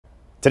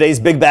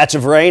Today's big batch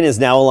of rain is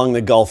now along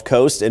the Gulf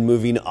Coast and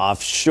moving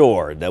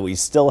offshore. Now, we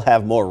still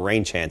have more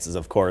rain chances,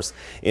 of course,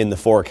 in the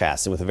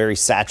forecast. And with a very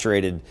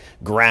saturated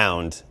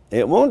ground,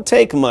 it won't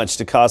take much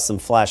to cause some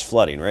flash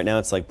flooding. Right now,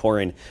 it's like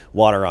pouring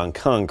water on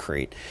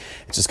concrete.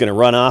 It's just going to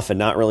run off and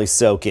not really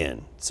soak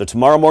in. So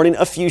tomorrow morning,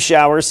 a few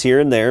showers here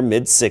and there,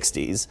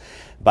 mid-60s.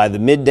 By the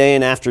midday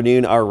and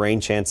afternoon, our rain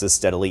chances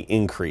steadily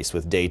increase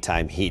with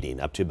daytime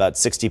heating, up to about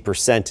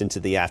 60% into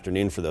the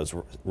afternoon for those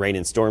rain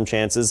and storm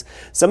chances.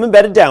 Some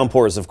embedded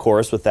downpours, of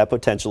course, with that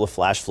potential of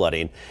flash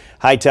flooding.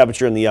 High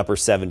temperature in the upper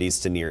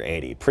 70s to near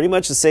 80. Pretty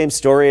much the same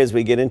story as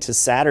we get into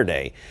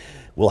Saturday.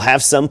 We'll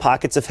have some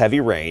pockets of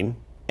heavy rain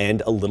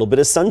and a little bit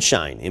of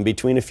sunshine in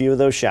between a few of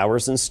those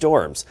showers and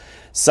storms.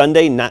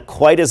 Sunday, not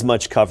quite as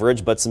much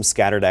coverage, but some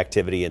scattered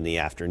activity in the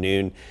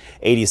afternoon.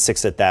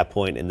 86 at that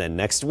point, and then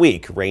next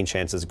week, rain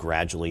chances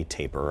gradually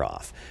taper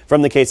off.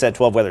 From the KSAT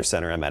 12 Weather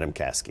Center, I'm Adam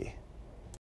Caskey.